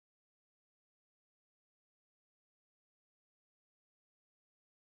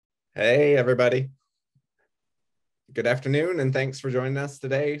Hey, everybody. Good afternoon, and thanks for joining us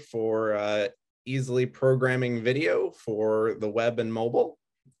today for easily programming video for the web and mobile.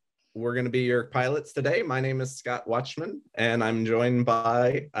 We're going to be your pilots today. My name is Scott Watchman, and I'm joined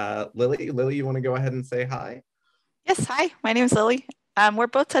by Lily. Lily, you want to go ahead and say hi? Yes, hi, my name is Lily. We're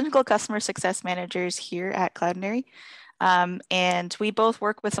both technical customer success managers here at Cloudinary, and we both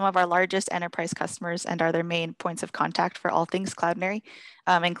work with some of our largest enterprise customers and are their main points of contact for all things Cloudinary,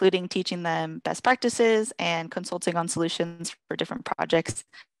 including teaching them best practices and consulting on solutions for different projects.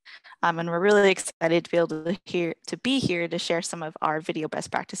 And we're really excited to be able to be here to share some of our video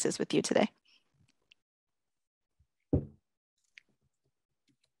best practices with you today.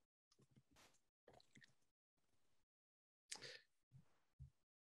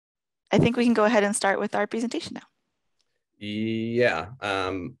 I think we can go ahead and start with our presentation now. Yeah.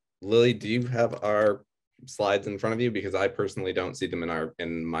 Lily, do you have our slides in front of you? Because I personally don't see them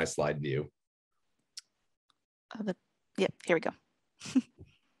in my slide view. Yep, here we go.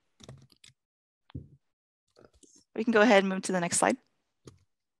 We can go ahead and move to the next slide.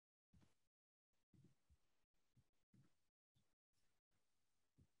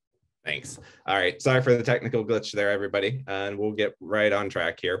 Thanks. All right. Sorry for the technical glitch there, everybody. And we'll get right on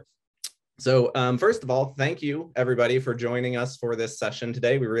track here. So first of all, thank you, everybody, for joining us for this session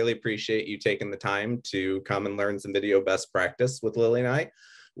today. We really appreciate you taking the time to come and learn some video best practice with Lily and I.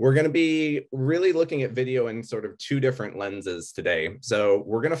 We're going to be really looking at video in sort of two different lenses today. So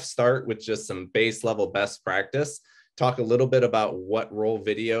we're going to start with just some base level best practice, talk a little bit about what role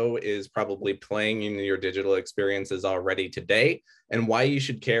video is probably playing in your digital experiences already today, and why you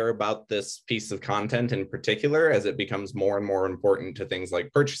should care about this piece of content in particular as it becomes more and more important to things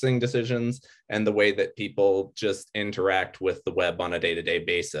like purchasing decisions and the way that people just interact with the web on a day-to-day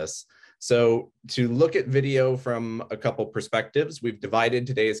basis. So to look at video from a couple perspectives, we've divided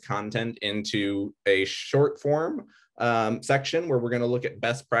today's content into a short form section where we're going to look at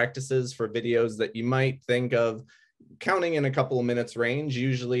best practices for videos that you might think of counting in a couple of minutes range,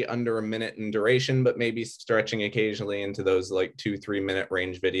 usually under a minute in duration, but maybe stretching occasionally into those like 2-3 minute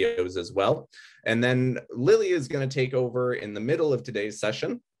range videos as well. And then Lily is going to take over in the middle of today's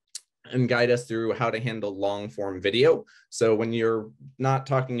session and guide us through how to handle long form video. So when you're not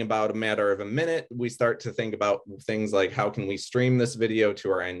talking about a matter of a minute, we start to think about things like how can we stream this video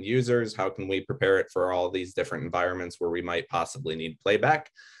to our end users? How can we prepare it for all these different environments where we might possibly need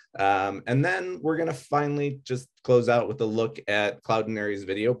playback? And then we're going to finally just close out with a look at Cloudinary's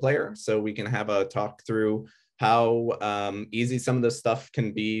Video Player, so we can have a talk through how easy some of this stuff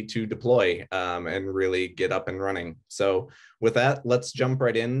can be to deploy and really get up and running. So with that, let's jump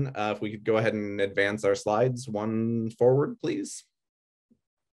right in. If we could go ahead and advance our slides one forward, please.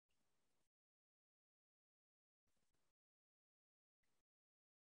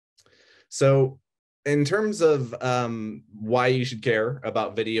 So in terms of why you should care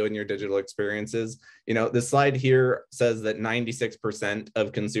about video in your digital experiences, this slide here says that 96%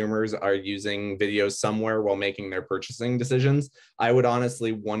 of consumers are using video somewhere while making their purchasing decisions. I would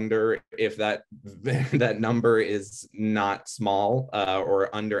honestly wonder if that number is not small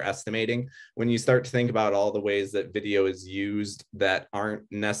or underestimating when you start to think about all the ways that video is used that aren't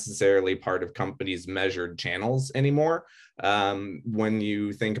necessarily part of companies' measured channels anymore. When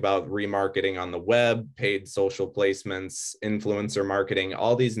you think about remarketing on the web, paid social placements, influencer marketing,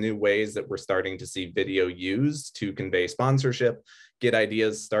 all these new ways that we're starting to see video used to convey sponsorship, get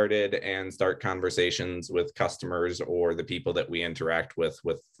ideas started, and start conversations with customers or the people that we interact with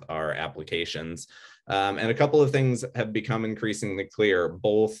our applications. And a couple of things have become increasingly clear.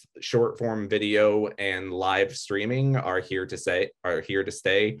 Both short form video and live streaming are here to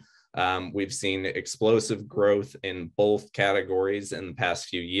stay. We've seen explosive growth in both categories in the past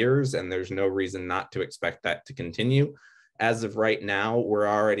few years, and there's no reason not to expect that to continue. As of right now, we're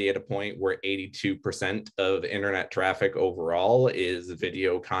already at a point where 82% of internet traffic overall is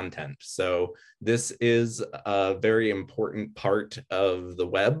video content. So this is a very important part of the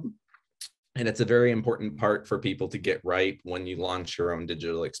web. And it's a very important part for people to get right when you launch your own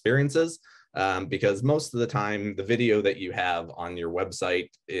digital experiences. Because most of the time, the video that you have on your website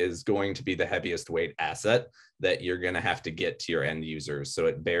is going to be the heaviest weight asset that you're going to have to get to your end users. So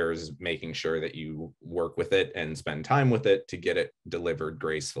it bears making sure that you work with it and spend time with it to get it delivered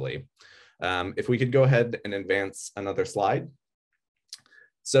gracefully. If we could go ahead and advance another slide.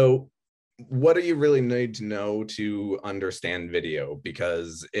 So what do you really need to know to understand video?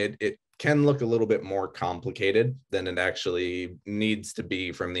 Because it can look a little bit more complicated than it actually needs to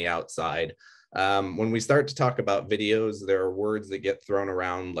be from the outside. When we start to talk about videos, there are words that get thrown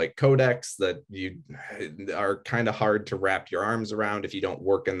around like codecs that you are kind of hard to wrap your arms around if you don't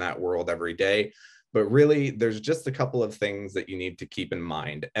work in that world every day. But really, there's just a couple of things that you need to keep in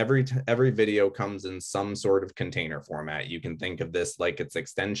mind. Every video comes in some sort of container format. You can think of this like its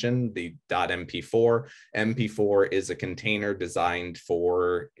extension, the .mp4. MP4 is a container designed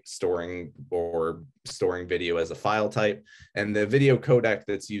for storing video as a file type. And the video codec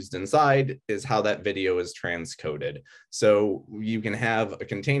that's used inside is how that video is transcoded. So you can have a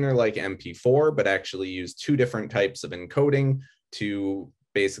container like MP4, but actually use two different types of encoding to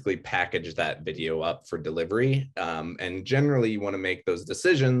basically package that video up for delivery. And generally you want to make those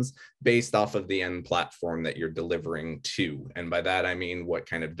decisions based off of the end platform that you're delivering to. And by that, I mean what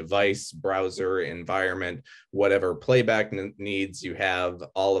kind of device, browser, environment, whatever playback needs you have,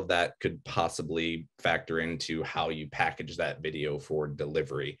 all of that could possibly factor into how you package that video for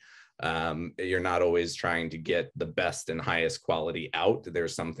delivery. You're not always trying to get the best and highest quality out.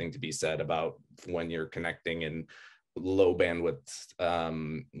 There's something to be said about when you're connecting in low bandwidth,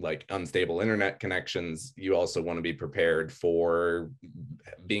 like unstable internet connections. You also want to be prepared for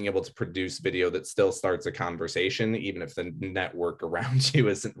being able to produce video that still starts a conversation, even if the network around you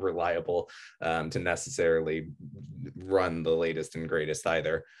isn't reliable to necessarily run the latest and greatest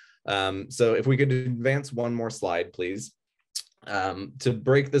either. So if we could advance one more slide, please. To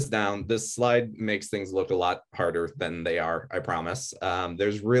break this down, this slide makes things look a lot harder than they are, I promise.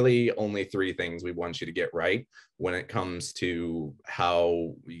 There's really only three things we want you to get right when it comes to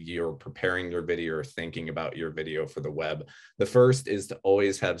how you're preparing your video or thinking about your video for the web. The first is to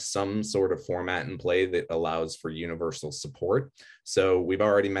always have some sort of format in play that allows for universal support. So we've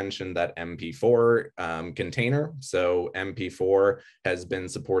already mentioned that MP4 container. So MP4 has been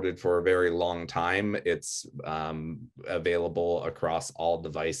supported for a very long time. It's available across all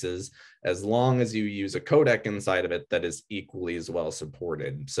devices, as long as you use a codec inside of it that is equally as well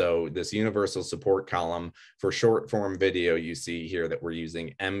supported. So this universal support column for short form video, you see here that we're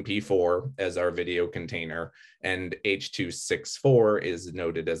using MP4 as our video container, and H.264 is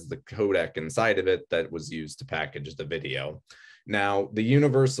noted as the codec inside of it that was used to package the video. Now, the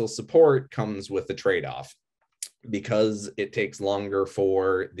universal support comes with a trade-off. Because it takes longer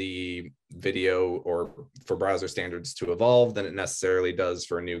for the video or for browser standards to evolve than it necessarily does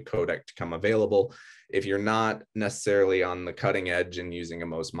for a new codec to come available. If you're not necessarily on the cutting edge and using a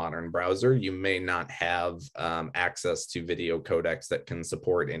most modern browser, you may not have access to video codecs that can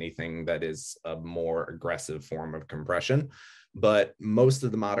support anything that is a more aggressive form of compression. But most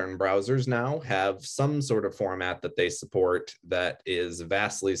of the modern browsers now have some sort of format that they support that is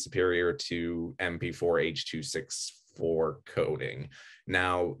vastly superior to MP4 H.264 coding.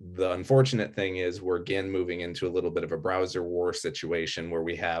 Now, the unfortunate thing is we're again moving into a little bit of a browser war situation where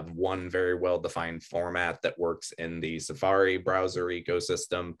we have one very well-defined format that works in the Safari browser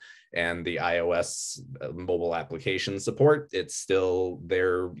ecosystem and the iOS mobile application support. It's still,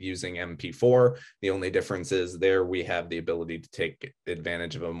 they're using MP4. The only difference is there we have the ability to take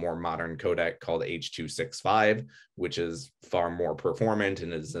advantage of a more modern codec called H.265, which is far more performant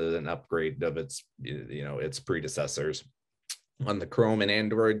and is an upgrade of its, its predecessors. On the Chrome and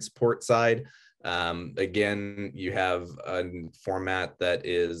Android support side, again, you have a format that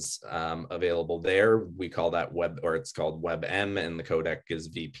is available there. We call that it's called WebM, and the codec is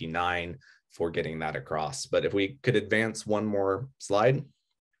VP9 for getting that across. But if we could advance one more slide,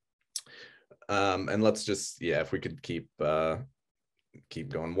 and let's just, if we could keep going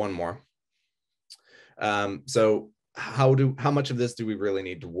one more. So how much of this do we really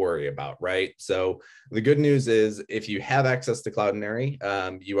need to worry about, right? So the good news is if you have access to Cloudinary,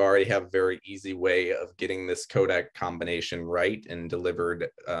 you already have a very easy way of getting this codec combination right and delivered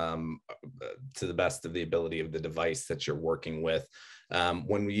to the best of the ability of the device that you're working with.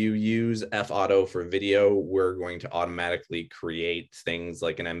 When you use fauto for video, we're going to automatically create things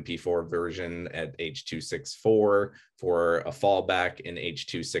like an MP4 version at H.264 for a fallback in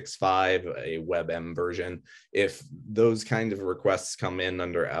H.265, a WebM version. If those kind of requests come in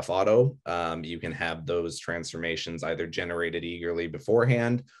under fauto, you can have those transformations either generated eagerly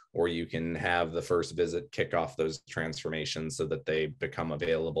beforehand, or you can have the first visit kick off those transformations so that they become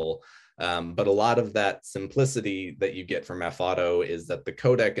available. But a lot of that simplicity that you get from fauto is that the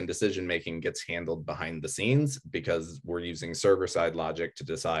codec and decision making gets handled behind the scenes, because we're using server-side logic to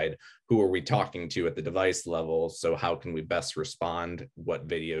decide who are we talking to at the device level. So how can we best respond? What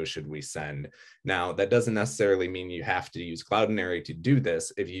video should we send? Now, that doesn't necessarily mean you have to use Cloudinary to do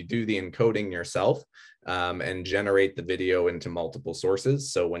this. If you do the encoding yourself and generate the video into multiple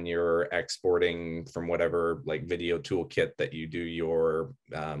sources, so when you're exporting from whatever like video toolkit that you do your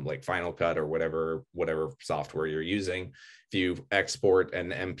like Final Final Cut or whatever software you're using. If you export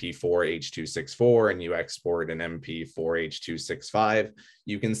an MP4 H.264 and you export an MP4 H.265,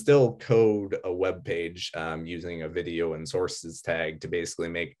 you can still code a web page using a video and sources tag to basically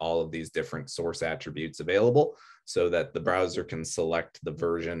make all of these different source attributes available, so that the browser can select the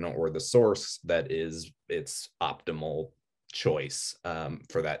version or the source that is its optimal choice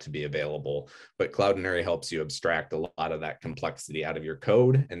for that to be available. But Cloudinary helps you abstract a lot of that complexity out of your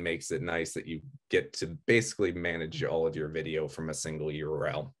code and makes it nice that you get to basically manage all of your video from a single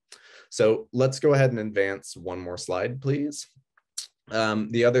URL. So let's go ahead and advance one more slide, please.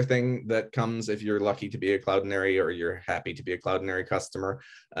 The other thing that comes if you're lucky to be a Cloudinary or you're happy to be a Cloudinary customer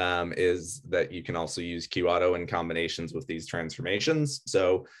is that you can also use QAuto in combinations with these transformations.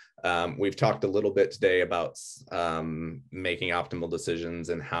 So we've talked a little bit today about making optimal decisions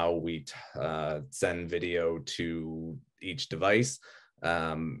and how we send video to each device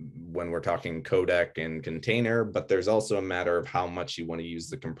when we're talking codec and container, but there's also a matter of how much you want to use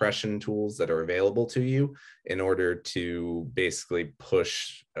the compression tools that are available to you in order to basically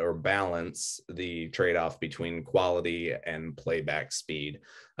push or balance the trade-off between quality and playback speed.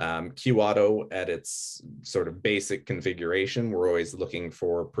 QAuto at its sort of basic configuration, we're always looking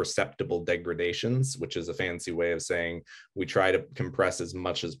for perceptible degradations, which is a fancy way of saying we try to compress as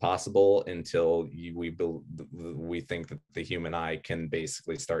much as possible until we think that the human eye can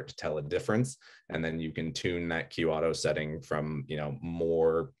basically start to tell a difference. And then you can tune that QAuto setting from, you know,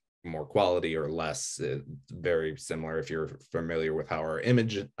 more quality or less. Very similar if you're familiar with how our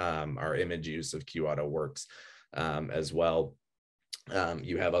image use of QAuto works as well.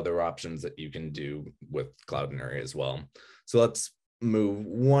 You have other options that you can do with Cloudinary as well. So let's move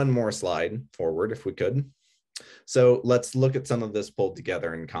one more slide forward if we could. So let's look at some of this pulled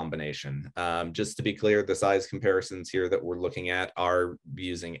together in combination. Just to be clear, the size comparisons here that we're looking at are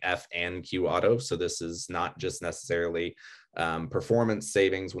using F and QAuto. So this is not just necessarily performance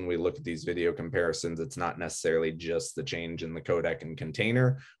savings. When we look at these video comparisons, it's not necessarily just the change in the codec and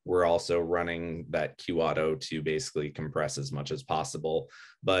container. We're also running that QAuto to basically compress as much as possible.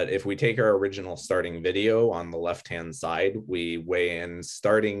 But if we take our original starting video on the left-hand side, we weigh in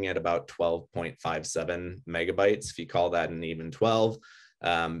starting at about 12.57 megabytes, if you call that an even 12.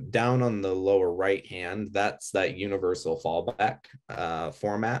 Down on the lower right hand, that's that universal fallback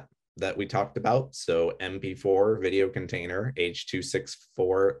format that we talked about. So MP4 video container,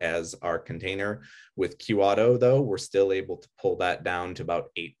 H.264 as our container. With QAuto though, we're still able to pull that down to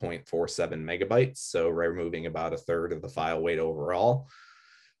about 8.47 megabytes. So removing about a third of the file weight overall.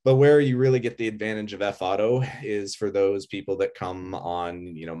 But where you really get the advantage of FAuto is for those people that come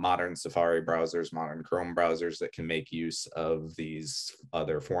on, you know, modern Safari browsers, modern Chrome browsers that can make use of these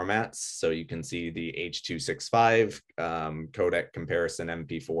other formats. So you can see the H.265 codec comparison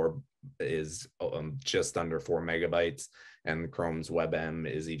MP4 is just under 4 megabytes, and Chrome's WebM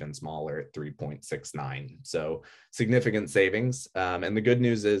is even smaller at 3.69. So significant savings. And the good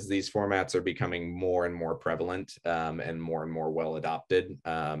news is these formats are becoming more and more prevalent and more well adopted.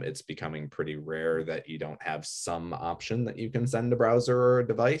 It's becoming pretty rare that you don't have some option that you can send a browser or a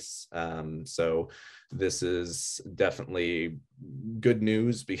device. So this is definitely good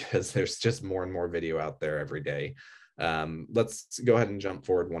news because there's just more and more video out there every day. Let's go ahead and jump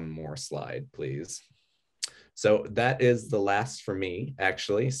forward one more slide, please. So that is the last for me,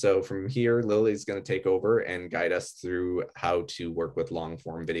 actually. So from here, Lily's going to take over and guide us through how to work with long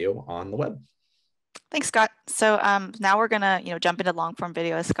form video on the web. Thanks, Scott. So now we're going to jump into long form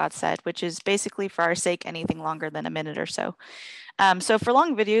video, as Scott said, which is basically, for our sake, anything longer than a minute or so. So for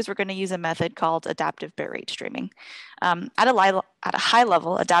long videos, we're going to use a method called Adaptive Bitrate Streaming. At a high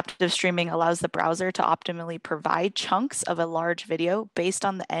level, adaptive streaming allows the browser to optimally provide chunks of a large video based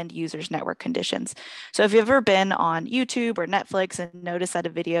on the end user's network conditions. So if you've ever been on YouTube or Netflix and noticed that a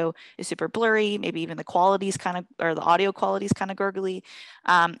video is super blurry, maybe even the quality's or the audio quality is kind of gurgly,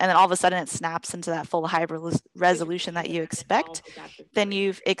 and then all of a sudden it snaps into that full high resolution that you expect, then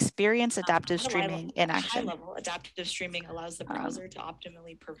you've experienced adaptive streaming in action. High level, adaptive streaming allows the browser to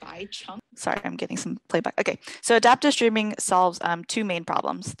optimally provide chunks. Sorry, I'm getting some playback. Okay, so adaptive streaming solves two main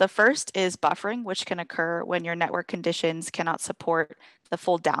problems. The first is buffering, which can occur when your network conditions cannot support the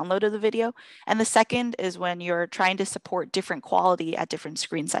full download of the video. And the second is when you're trying to support different quality at different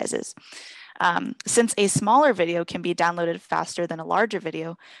screen sizes. Since a smaller video can be downloaded faster than a larger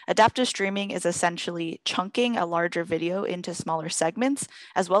video, adaptive streaming is essentially chunking a larger video into smaller segments,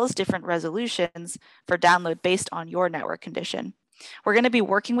 as well as different resolutions for download based on your network condition. We're going to be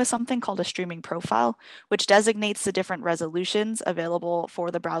working with something called a streaming profile, which designates the different resolutions available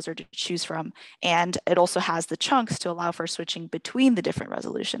for the browser to choose from. And it also has the chunks to allow for switching between the different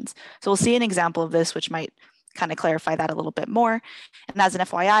resolutions. So we'll see an example of this, which might kind of clarify that a little bit more. And as an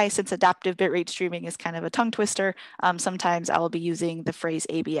FYI, since adaptive bitrate streaming is kind of a tongue twister, sometimes I will be using the phrase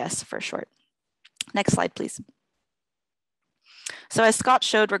ABS for short. Next slide, please. So as Scott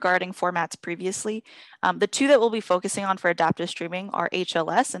showed regarding formats previously, the two that we'll be focusing on for adaptive streaming are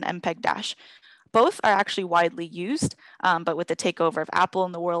HLS and MPEG-. Both are actually widely used, but with the takeover of Apple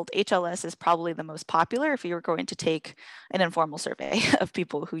in the world, HLS is probably the most popular if you were going to take an informal survey of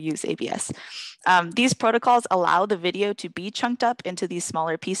people who use ABS. These protocols allow the video to be chunked up into these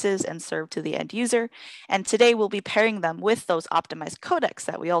smaller pieces and served to the end user. And today we'll be pairing them with those optimized codecs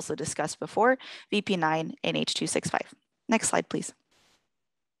that we also discussed before, VP9 and H.265. Next slide, please.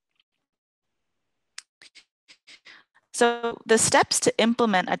 So the steps to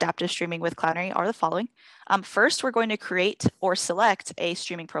implement adaptive streaming with Cloudinary are the following. First, we're going to create or select a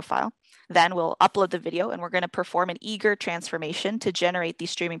streaming profile. Then we'll upload the video and we're going to perform an eager transformation to generate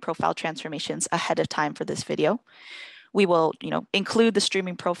these streaming profile transformations ahead of time for this video. We will, include the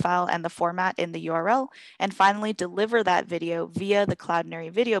streaming profile and the format in the URL, and finally deliver that video via the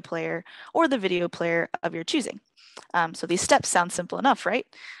Cloudinary Video Player or the video player of your choosing. So these steps sound simple enough, right?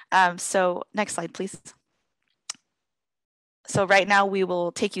 So next slide, please. So right now we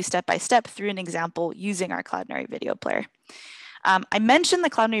will take you step by step through an example using our Cloudinary Video Player. I mentioned the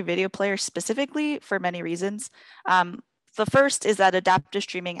Cloudinary Video Player specifically for many reasons. The first is that adaptive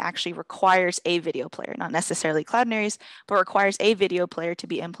streaming actually requires a video player, not necessarily Cloudinary's, but requires a video player to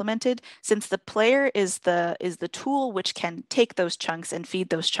be implemented, since the player is the tool which can take those chunks and feed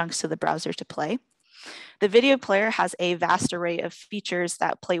those chunks to the browser to play. The video player has a vast array of features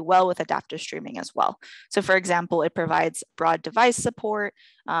that play well with adaptive streaming as well. So for example, it provides broad device support,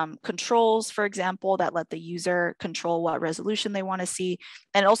 controls, for example, that let the user control what resolution they want to see.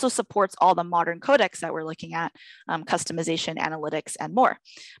 And it also supports all the modern codecs that we're looking at, customization, analytics, and more.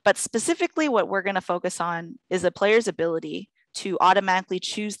 But specifically what we're going to focus on is the player's ability to automatically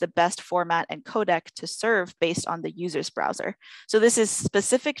choose the best format and codec to serve based on the user's browser. So this is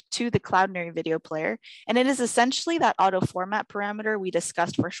specific to the Cloudinary Video Player, and it is essentially that auto format parameter we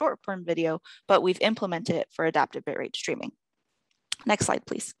discussed for short form video, but we've implemented it for adaptive bitrate streaming. Next slide,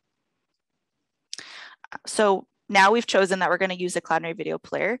 please. So now we've chosen that we're going to use the Cloudinary Video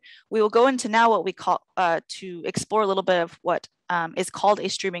Player. We will go into now what we call, to explore a little bit of what is called a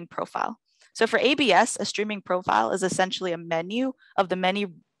streaming profile. So for ABS, a streaming profile is essentially a menu of the many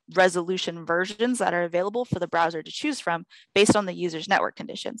resolution versions that are available for the browser to choose from based on the user's network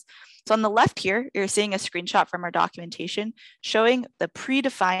conditions. So on the left here, you're seeing a screenshot from our documentation showing the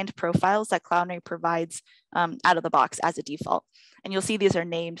predefined profiles that Cloudinary provides out of the box as a default. And you'll see these are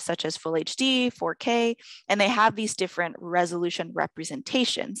named such as Full HD, 4K, and they have these different resolution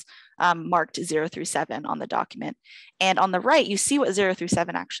representations marked 0 through 7 on the document. And on the right, you see what 0 through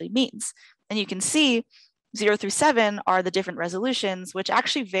 7 actually means. And you can see 0 through 7 are the different resolutions, which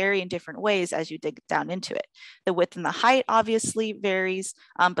actually vary in different ways as you dig down into it. The width and the height obviously varies,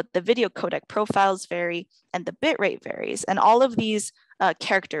 but the video codec profiles vary and the bitrate varies. And all of these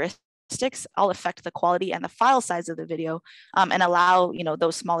characteristics all affect the quality and the file size of the video and allow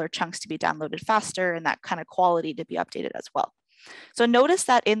those smaller chunks to be downloaded faster and that kind of quality to be updated as well. So notice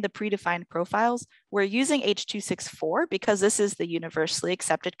that in the predefined profiles, we're using H.264 because this is the universally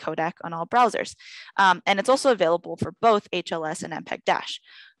accepted codec on all browsers. And it's also available for both HLS and MPEG-.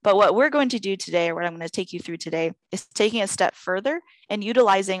 But what we're going to do today, or what I'm going to take you through today, is taking a step further and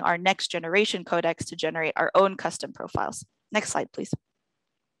utilizing our next generation codecs to generate our own custom profiles. Next slide, please.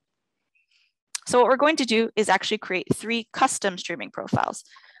 So what we're going to do is actually create 3 custom streaming profiles.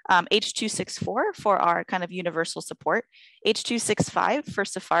 H.264 for our kind of universal support, H.265 for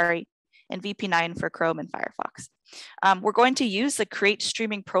Safari, and VP9 for Chrome and Firefox. We're going to use the create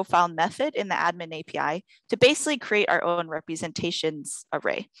streaming profile method in the admin API to basically create our own representations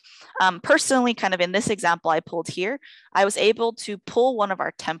array. Personally, kind of in this example I pulled here, I was able to pull one of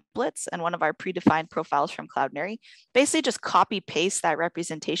our templates and one of our predefined profiles from Cloudinary, basically just copy paste that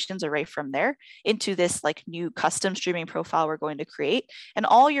representations array from there into this like new custom streaming profile we're going to create. And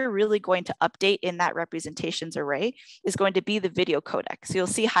all you're really going to update in that representations array is going to be the video codec. So you'll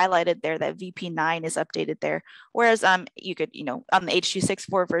see highlighted there that VP9 is updated there. Whereas you could, on the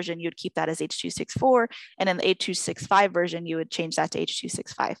H.264 version, you'd keep that as H.264, and in the H.265 version, you would change that to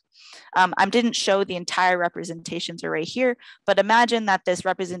H.265. I didn't show the entire representations array here, but imagine that this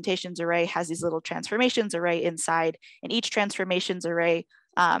representations array has these little transformations array inside, and each transformations array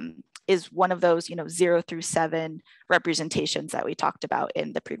is one of those 0 through 7 representations that we talked about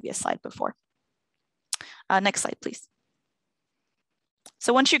in the previous slide before. Next slide, please.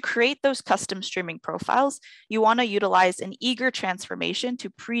 So once you create those custom streaming profiles, you want to utilize an eager transformation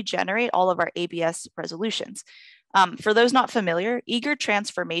to pre-generate all of our ABS resolutions. For those not familiar, eager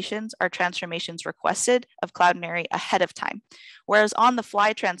transformations are transformations requested of Cloudinary ahead of time, whereas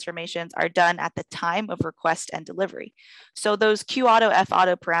on-the-fly transformations are done at the time of request and delivery. So those QAuto,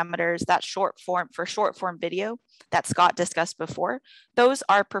 FAuto parameters, that short form video that Scott discussed before, those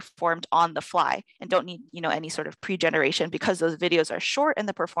are performed on the fly and don't need any sort of pre-generation because those videos are short and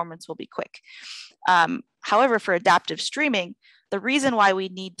the performance will be quick. However, for adaptive streaming, the reason why we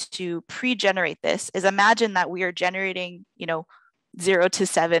need to pre-generate this is imagine that we are generating 0 to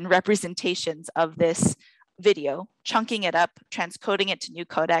 7 representations of this video, chunking it up, transcoding it to new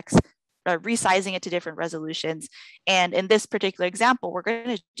codecs, resizing it to different resolutions. And in this particular example, we're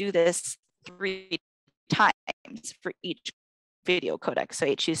going to do this 3 times for each video codec. So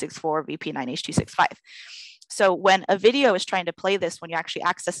H.264, VP9, H.265. So when a video is trying to play this, when you actually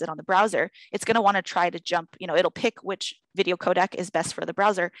access it on the browser, it's going to want to try to jump, it'll pick which video codec is best for the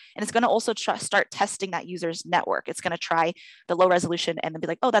browser. And it's going to also start testing that user's network. It's going to try the low resolution and then be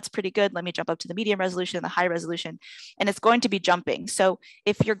like, oh, that's pretty good. Let me jump up to the medium resolution, the high resolution. And it's going to be jumping. So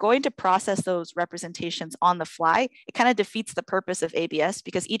if you're going to process those representations on the fly, it kind of defeats the purpose of ABS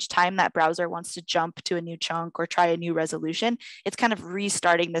because each time that browser wants to jump to a new chunk or try a new resolution, it's kind of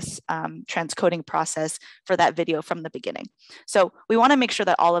restarting this transcoding process for that video from the beginning. So we want to make sure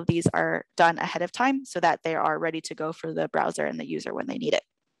that all of these are done ahead of time so that they are ready to go for the browser and the user when they need it.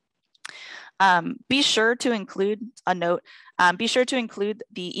 Be sure to include a note. Be sure to include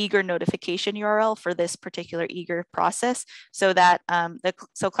the eager notification URL for this particular eager process so that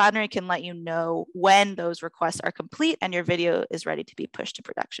so Cloudinary can let you know when those requests are complete and your video is ready to be pushed to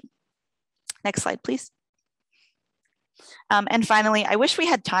production. Next slide, please. And finally, I wish we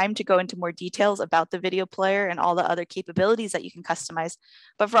had time to go into more details about the video player and all the other capabilities that you can customize.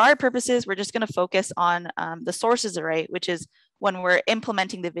 But for our purposes, we're just going to focus on the sources array, which is when we're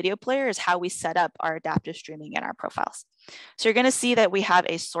implementing the video player is how we set up our adaptive streaming in our profiles. So you're going to see that we have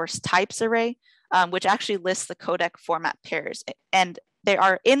a source types array, which actually lists the codec format pairs. And they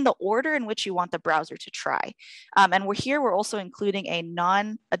are in the order in which you want the browser to try. And we're also including a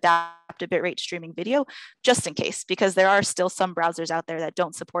non-adaptive bitrate streaming video, just in case, because there are still some browsers out there that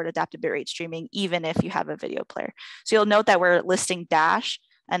don't support adaptive bitrate streaming, even if you have a video player. So you'll note that we're listing Dash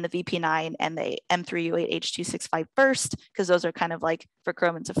and the VP9 and the M3U8 H.265 first, because those are kind of like for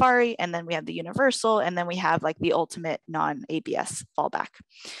Chrome and Safari. And then we have the universal, and then we have like the ultimate non-ABS fallback.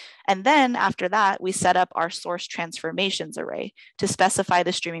 And then after that, we set up our source transformations array to specify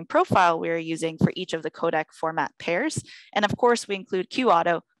the streaming profile we are using for each of the codec format pairs. And of course, we include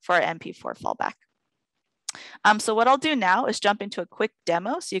QAuto for our MP4 fallback. So what I'll do now is jump into a quick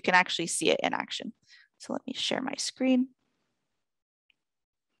demo so you can actually see it in action. So let me share my screen.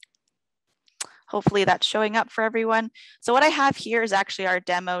 Hopefully that's showing up for everyone. So what I have here is actually our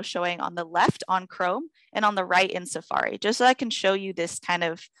demo showing on the left on Chrome and on the right in Safari, just so I can show you this kind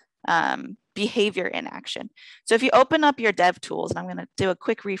of behavior in action. So if you open up your dev tools, and I'm going to do a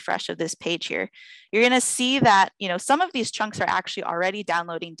quick refresh of this page here, you're going to see that some of these chunks are actually already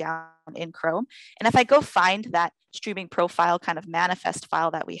downloading down in Chrome. And if I go find that streaming profile kind of manifest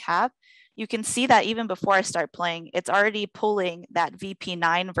file that we have, you can see that even before I start playing, it's already pulling that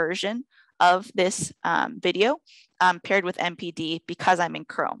VP9 version of this video paired with MPD because I'm in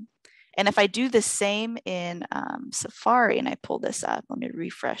Chrome. And if I do the same in Safari and I pull this up, let me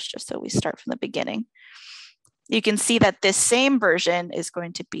refresh just so we start from the beginning. You can see that this same version is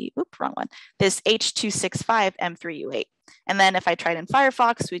going to be, oops, wrong one, this H.265 M3U8. And then if I tried in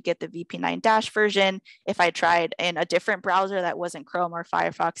Firefox, we'd get the VP9 Dash version. If I tried in a different browser that wasn't Chrome or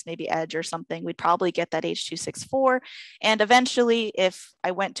Firefox, maybe Edge or something, we'd probably get that H.264. And eventually, if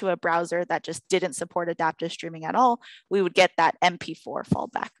I went to a browser that just didn't support adaptive streaming at all, we would get that MP4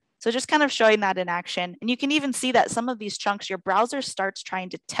 fallback. So just kind of showing that in action. And you can even see that some of these chunks, your browser starts trying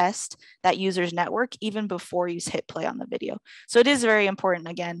to test that user's network even before you hit play on the video. So it is very important,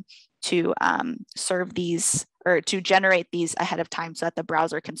 again, to serve these or to generate these ahead of time so that the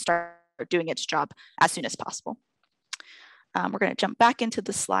browser can start doing its job as soon as possible. We're going to jump back into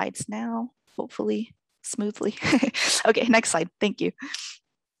the slides now, hopefully smoothly. Okay, next slide. Thank you.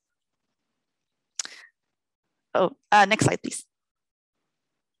 Oh, next slide, please.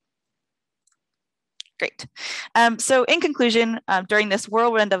 Great. So in conclusion, during this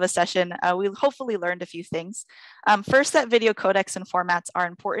whirlwind of a session, we hopefully learned a few things. First, that video codecs and formats are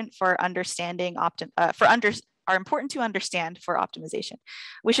important for understanding are important to understand for optimization.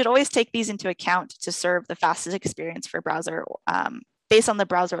 We should always take these into account to serve the fastest experience for browser based on the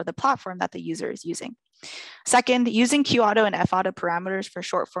browser or the platform that the user is using. Second, using QAuto and FAuto parameters for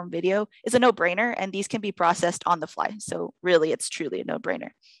short form video is a no-brainer, and these can be processed on the fly. So really, it's truly a no-brainer.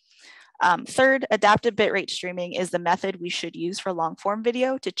 Third, adaptive bitrate streaming is the method we should use for long form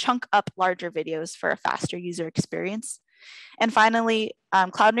video to chunk up larger videos for a faster user experience. And finally,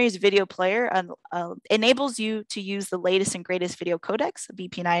 Cloudinary's video player enables you to use the latest and greatest video codecs,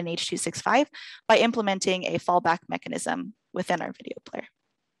 BP9 and H.265, by implementing a fallback mechanism within our video player.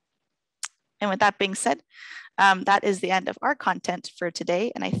 And with that being said, that is the end of our content for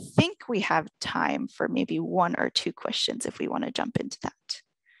today. And I think we have time for maybe 1 or 2 questions if we want to jump into that.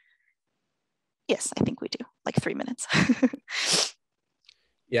 Yes, I think we do, like 3 minutes.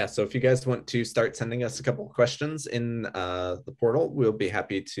 Yeah, so if you guys want to start sending us a couple of questions in the portal, we'll be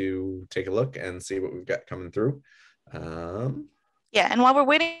happy to take a look and see what we've got coming through. Yeah, and while we're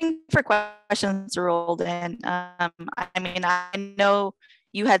waiting for questions to roll in, I mean, I know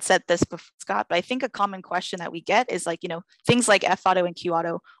you had said this before, Scott, but I think a common question that we get is like, you know, things like FAuto and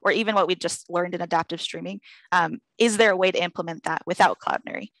QAuto, or even what we just learned in adaptive streaming. Is there a way to implement that without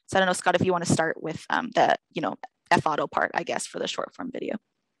Cloudinary? So I don't know, Scott, if you want to start with the, you know, FAuto part, I guess, for the short form video.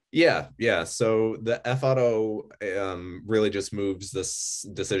 Yeah. So the FAuto really just moves this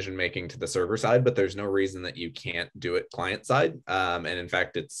decision making to the server side, but there's no reason that you can't do it client side. And in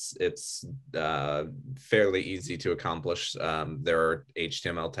fact, it's fairly easy to accomplish. There are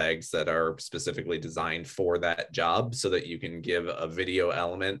HTML tags that are specifically designed for that job, so that you can give a video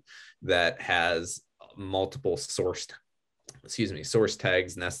element that has multiple source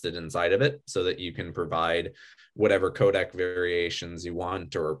tags nested inside of it, so that you can provide whatever codec variations you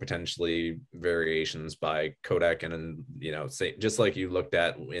want, or potentially variations by codec. And, you know, say, just like you looked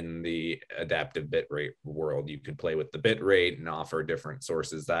at in the adaptive bitrate world, you could play with the bitrate and offer different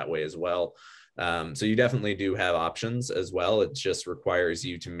sources that way as well. So you definitely do have options as well. It just requires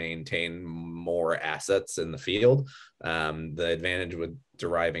you to maintain more assets in the field. The advantage with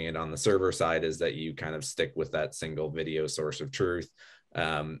deriving it on the server side is that you kind of stick with that single video source of truth.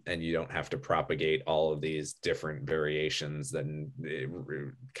 And you don't have to propagate all of these different variations, then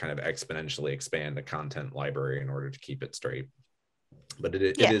kind of exponentially expand the content library in order to keep it straight. But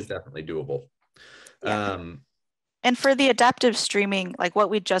it is definitely doable. Yeah. And for the adaptive streaming, like what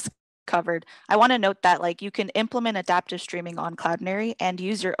we just covered, I want to note that like you can implement adaptive streaming on Cloudinary and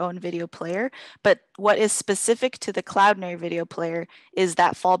use your own video player, but what is specific to the Cloudinary video player is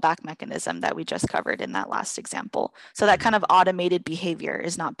that fallback mechanism that we just covered in that last example. So that kind of automated behavior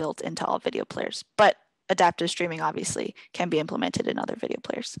is not built into all video players, but adaptive streaming obviously can be implemented in other video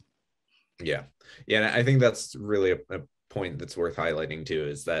players. Yeah, and I think that's really a point that's worth highlighting too,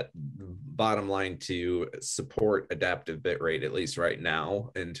 is that bottom line, to support adaptive bitrate, at least right now,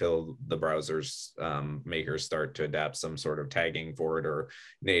 until the browser's makers start to adapt some sort of tagging for it or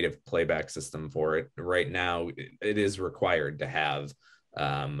native playback system for it. Right now, it is required to have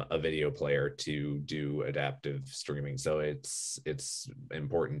a video player to do adaptive streaming. So it's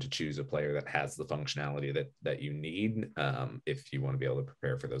important to choose a player that has the functionality that you need if you want to be able to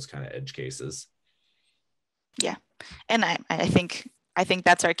prepare for those kind of edge cases. Yeah, and I think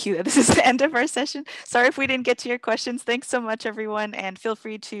that's our cue. This is the end of our session. Sorry if we didn't get to your questions. Thanks so much, everyone, and feel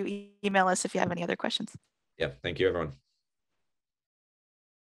free to email us if you have any other questions. Yeah, thank you, everyone.